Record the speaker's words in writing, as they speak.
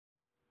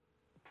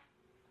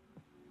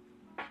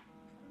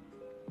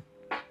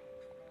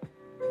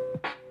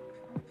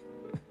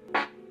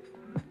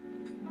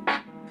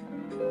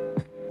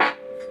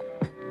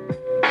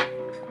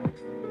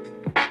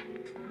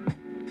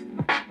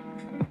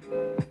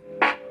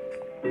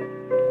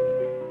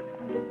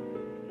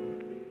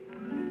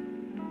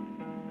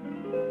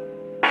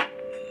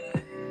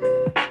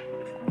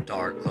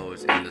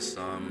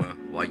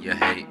you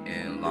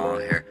hating? Long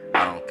hair,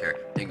 I don't care.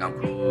 Think I'm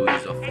cool,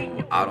 you's a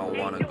fool. I don't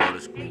wanna go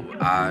to school.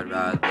 I'd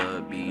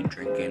rather be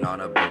drinking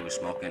on a brew,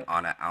 smoking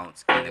on an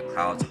ounce in the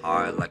clouds,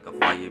 hard like a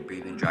fire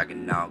breathing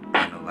dragon out.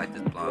 Gonna light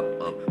this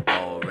blunt up.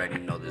 Already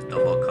know this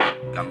double cup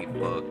got me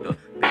fucked up.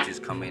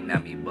 Bitches coming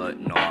at me, but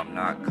no, I'm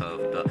not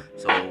cuffed up.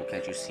 So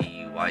can't you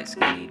see? White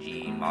skinny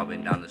G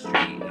mobbing down the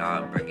street,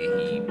 not bringing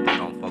heat.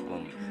 Don't fuck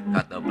with me.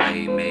 Got the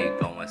blade made,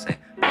 go insane.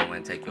 Go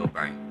and take your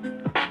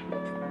brain.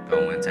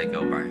 Go and take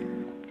your brain.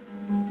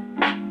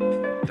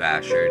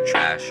 Thrasher,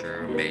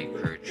 trasher, make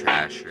her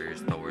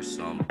trashers, throw her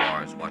some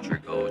bars, watch her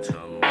go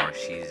to Mars.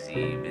 She's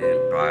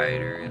even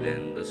brighter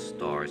than the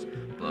stars.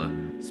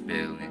 Blood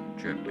spilling,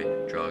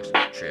 dripping, drugs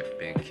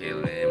tripping,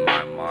 killing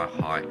my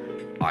heart.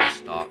 I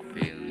stop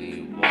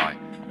feeling why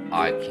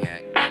I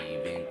can't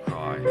even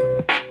cry.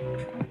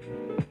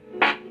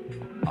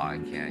 I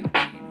can't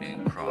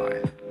even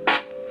cry.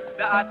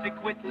 I should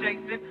quit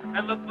chasing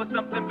and look for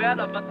something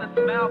better, but the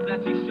smile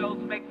that she shows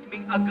makes me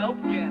a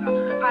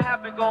go-getter. I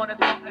haven't gone as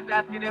far as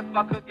asking if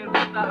I could get with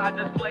her. I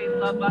just play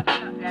love by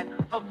ear and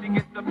hope she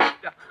gets the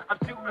picture. I'm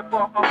shooting for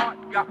her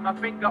heart, got my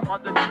finger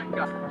on the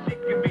trigger. She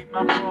can be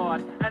my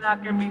broad and I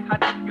can be her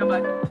nigga,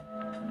 but